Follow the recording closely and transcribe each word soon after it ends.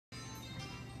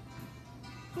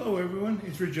Hello everyone,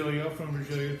 it's Virgilio from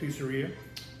Virgilio Pizzeria,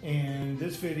 and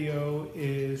this video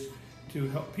is to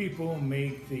help people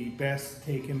make the best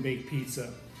take and bake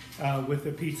pizza with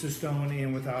a pizza stone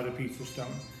and without a pizza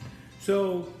stone.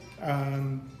 So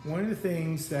one of the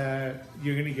things that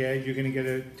you're going to get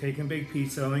a take and bake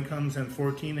pizza. It only comes in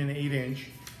 14 and 8 inch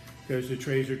because the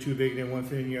trays are too big, they won't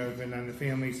fit in the oven on the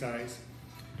family size,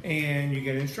 and you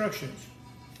get instructions.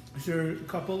 So there are a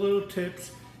couple little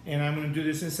tips, and I'm going to do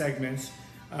this in segments.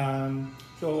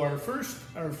 So our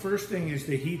first thing is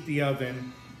to heat the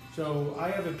oven. So I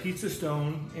have a pizza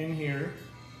stone in here,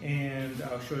 and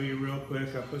I'll show you real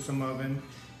quick. I'll put some oven,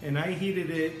 and I heated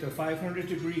it to 500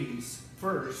 degrees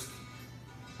first.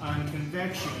 On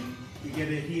convection, you get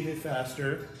it heated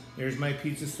faster. There's my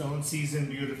pizza stone, seasoned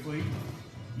beautifully.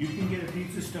 You can get a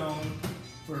pizza stone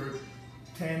for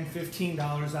 $10,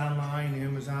 $15 online,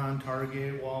 Amazon,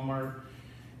 Target, Walmart,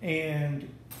 and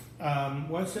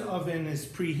once the oven is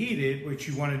preheated, which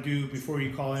you want to do before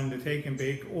you call in the take and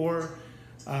bake, or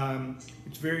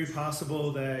it's very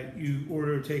possible that you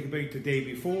order a take and bake the day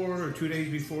before or 2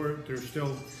 days before, they're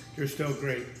still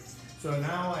great. So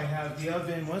now I have the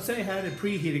oven. Once I had it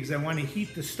preheated, because I want to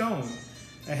heat the stone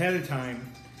ahead of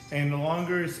time, and the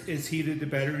longer it's heated, the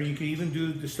better. And you can even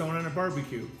do the stone on a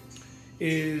barbecue.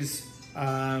 Is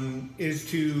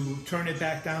to turn it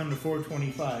back down to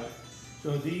 425.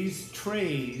 So these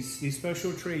trays, these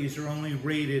special trays, are only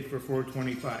rated for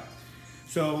 425.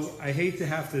 So I hate to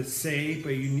have to say,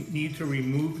 but you need to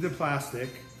remove the plastic.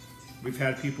 We've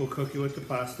had people cook it with the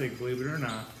plastic, believe it or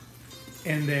not.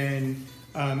 And then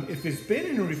if it's been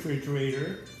in the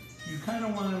refrigerator, you kind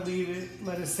of want to leave it,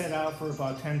 let it set out for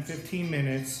about 10-15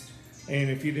 minutes.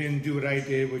 And if you didn't do what I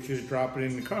did, which is drop it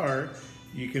in the car,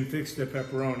 you can fix the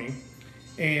pepperoni.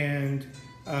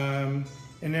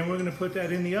 And then we're gonna put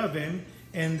that in the oven,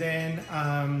 and then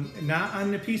not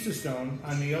on the pizza stone,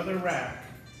 on the other rack.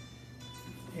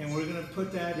 And we're gonna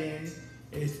put that in.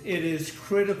 It is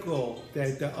critical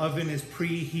that the oven is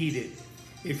preheated.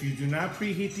 If you do not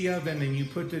preheat the oven and you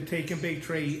put the take and bake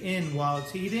tray in while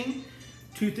it's heating,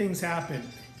 two things happen.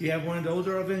 If you have one of the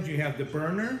older ovens, you have the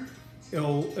burner,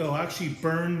 it'll actually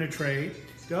burn the tray.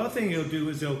 The other thing it'll do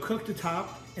is it'll cook the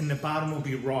top and the bottom will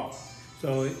be raw.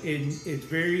 So it's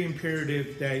very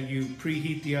imperative that you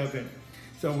preheat the oven.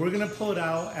 So we're gonna pull it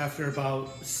out after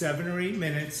about 7 or 8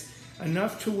 minutes,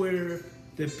 enough to where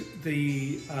the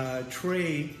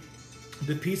tray,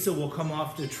 the pizza will come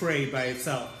off the tray by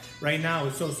itself. Right now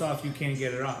it's so soft you can't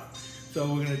get it off.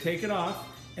 So we're gonna take it off,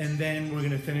 and then we're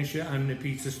gonna finish it on the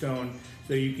pizza stone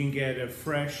so you can get a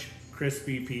fresh,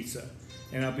 crispy pizza.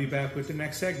 And I'll be back with the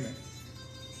next segment.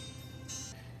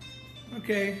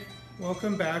 Okay.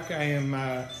 Welcome back. I am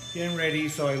getting ready.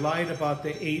 So I lied about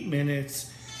the 8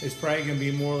 minutes. It's probably going to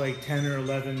be more like 10 or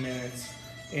 11 minutes.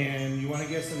 And you want to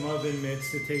get some oven mitts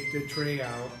to take the tray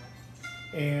out.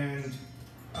 And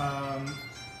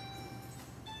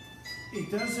it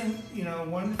doesn't,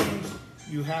 one of the things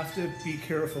you have to be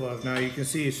careful of. Now you can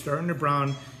see it's starting to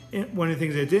brown. One of the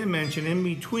things I didn't mention, in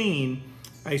between,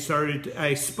 I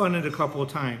spun it a couple of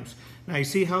times. Now you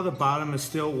see how the bottom is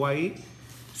still white?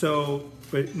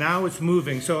 But now it's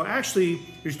moving. So actually,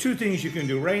 there's two things you can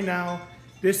do. Right now,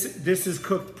 this is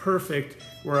cooked perfect,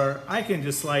 where I can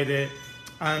just slide it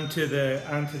onto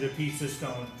the pizza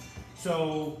stone.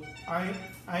 So I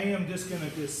am just gonna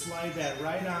just slide that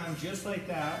right on, just like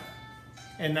that.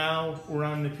 And now we're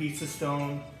on the pizza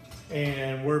stone,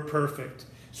 and we're perfect.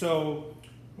 So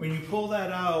when you pull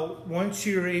that out, once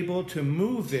you're able to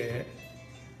move it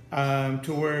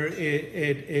to where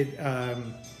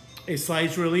it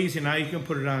slides real easy, now you can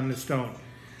put it on the stone.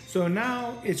 So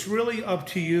now it's really up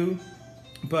to you,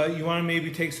 but you want to maybe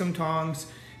take some tongs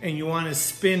and you want to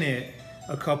spin it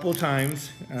a couple times.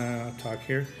 I'll talk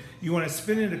here. You want to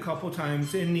spin it a couple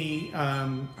times in the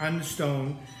on the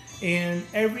stone, and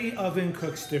every oven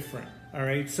cooks different. All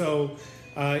right, so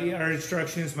our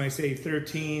instructions might say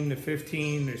 13 to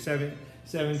 15 or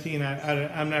 17.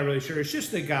 I'm not really sure. It's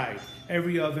just a guide.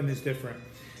 Every oven is different.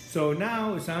 So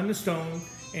now it's on the stone,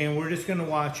 and we're just gonna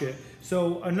watch it.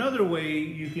 So another way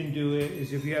you can do it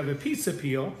is if you have a pizza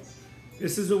peel.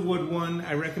 This is a wood one.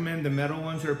 I recommend the metal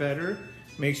ones are better.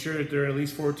 Make sure that they're at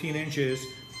least 14 inches.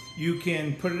 You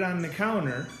can put it on the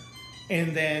counter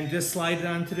and then just slide it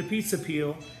onto the pizza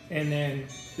peel, and then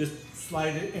just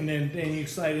slide it, and then you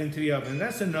slide it into the oven.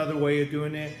 That's another way of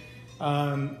doing it.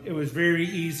 It was very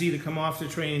easy to come off the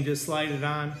tray and just slide it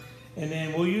on. And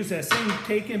then we'll use that same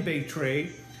take and bake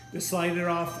tray to slide it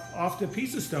off the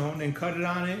pizza stone and cut it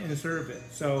on it and serve it.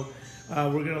 So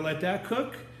we're gonna let that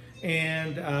cook,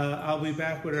 and I'll be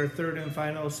back with our third and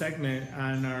final segment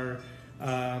on our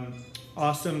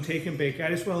awesome take and bake. I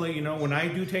just want to let you know, when I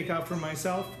do take out for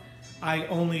myself, I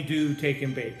only do take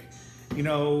and bake. You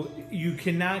know, you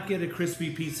cannot get a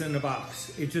crispy pizza in a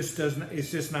box. It just doesn't,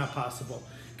 it's just not possible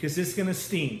because it's gonna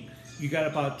steam. You got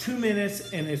about 2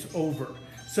 minutes and it's over.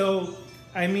 So,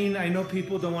 I mean, I know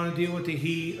people don't want to deal with the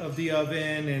heat of the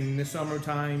oven in the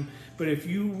summertime, but if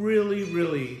you really,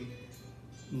 really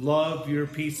love your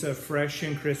pizza fresh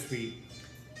and crispy,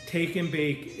 take and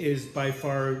bake is by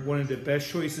far one of the best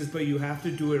choices, but you have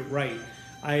to do it right.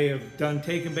 I have done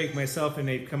take and bake myself and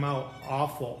they've come out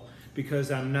awful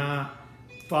because I'm not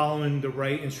following the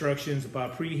right instructions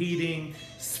about preheating,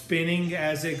 spinning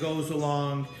as it goes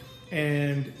along,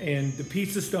 and the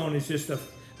pizza stone is just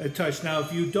a touch. Now,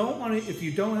 if you don't want it, if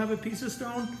you don't have a pizza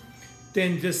stone,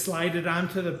 then just slide it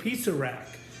onto the pizza rack.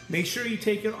 Make sure you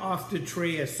take it off the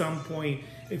tray at some point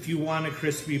if you want a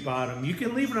crispy bottom. You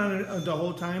can leave it on the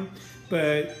whole time,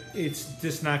 but it's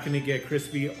just not going to get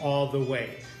crispy all the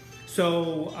way.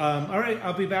 So, all right,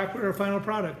 I'll be back with our final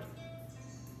product.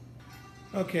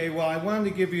 Okay, well, I wanted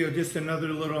to give you just another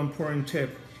little important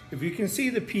tip. If you can see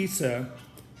the pizza,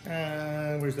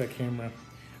 where's that camera?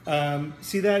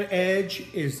 See that edge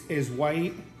is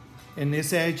white and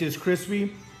this edge is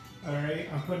crispy? All right,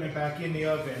 I'm putting it back in the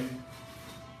oven.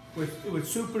 What's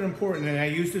super important, and I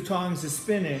use the tongs to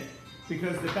spin it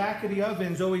because the back of the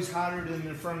oven is always hotter than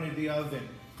the front of the oven.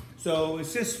 So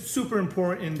it's just super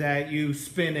important that you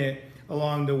spin it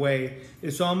along the way.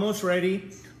 It's almost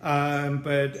ready, you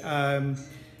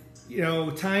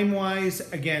know,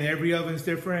 time-wise, again, every oven's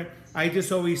different. I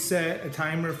just always set a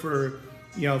timer for,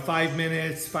 you know, 5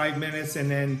 minutes, and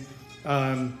then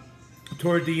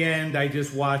toward the end, I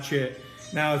just watch it.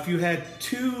 Now, if you had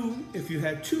two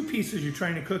pieces you're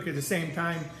trying to cook at the same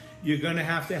time, you're gonna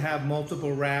have to have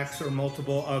multiple racks or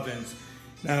multiple ovens.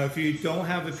 Now, if you don't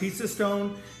have a pizza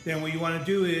stone, then what you wanna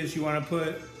do is you wanna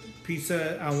put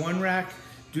pizza on one rack.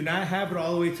 Do not have it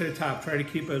all the way to the top. Try to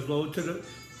keep it as low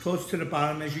close to the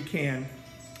bottom as you can.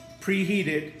 Preheat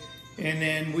it, and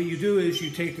then what you do is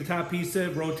you take the top pizza,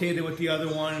 rotate it with the other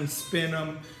one, and spin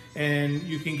them, and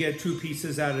you can get 2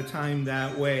 pieces at a time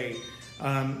that way.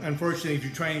 Unfortunately, if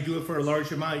you're trying to do it for a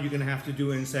large amount, you're gonna have to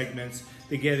do it in segments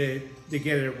to get it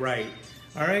right.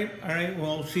 All right,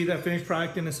 we'll see that finished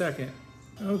product in a second.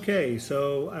 Okay,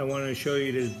 so I want to show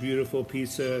you this beautiful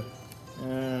pizza.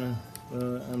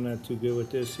 I'm not too good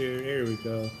with this here. Here we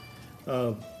go.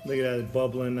 Oh, look at that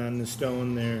bubbling on the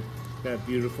stone there. Look how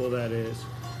beautiful that is.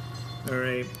 All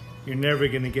right, you're never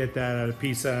gonna get that out of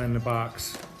pizza in the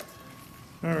box.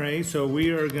 All right, so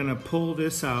we are gonna pull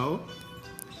this out.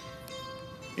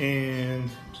 And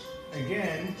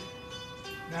again,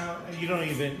 now you don't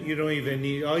even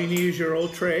need, all you need is your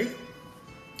old tray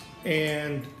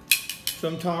and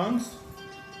some tongs.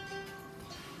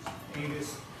 And you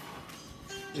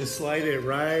just slide it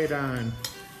right on.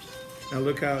 Now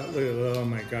look at, oh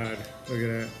my God, look at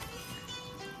that.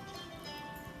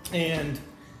 And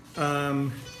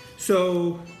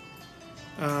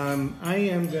I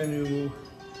am going to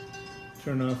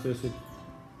turn off this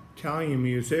Italian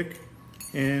music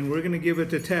and we're going to give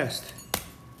it a test.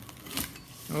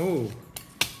 Oh.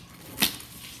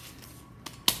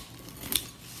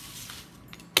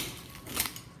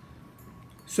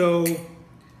 So,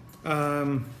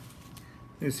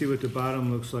 let's see what the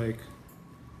bottom looks like.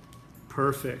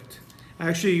 Perfect.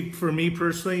 Actually, for me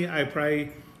personally, I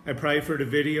probably for the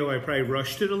video, I probably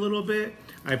rushed it a little bit.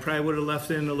 I probably would have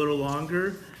left it in a little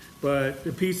longer, but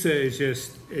the pizza is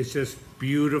just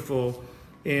beautiful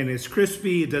and it's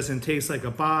crispy. It doesn't taste like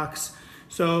a box.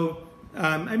 So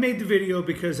I made the video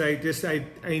because I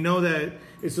know that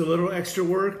it's a little extra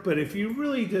work, but if you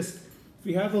really if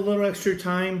you have a little extra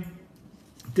time,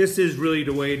 this is really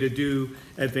the way to do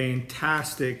a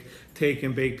fantastic take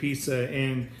and bake pizza.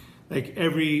 And like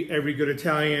every good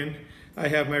Italian, I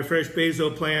have my fresh basil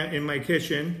plant in my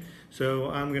kitchen. So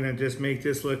I'm gonna just make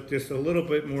this look just a little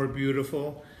bit more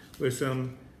beautiful with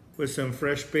some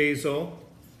fresh basil.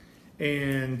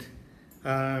 And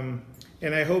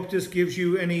I hope this gives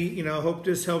you any, hope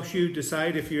this helps you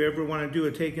decide if you ever want to do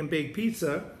a take and bake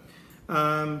pizza.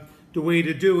 The way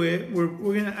to do it,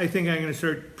 I think I'm gonna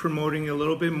start promoting a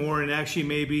little bit more and actually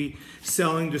maybe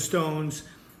selling the stones.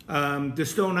 The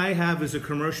stone I have is a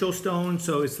commercial stone,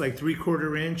 so it's like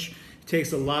 3/4 inch. It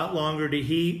takes a lot longer to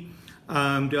heat.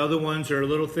 The other ones are a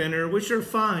little thinner, which are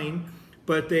fine,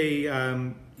 but they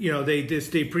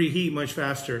preheat much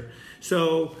faster.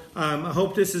 So I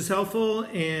hope this is helpful,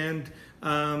 and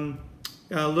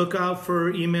look out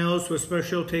for emails with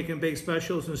special take and bake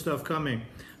specials and stuff coming.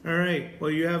 All right,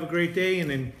 well, you have a great day,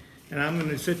 and I'm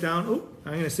gonna sit down.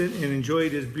 I'm gonna sit and enjoy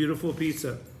this beautiful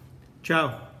pizza.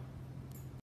 Ciao.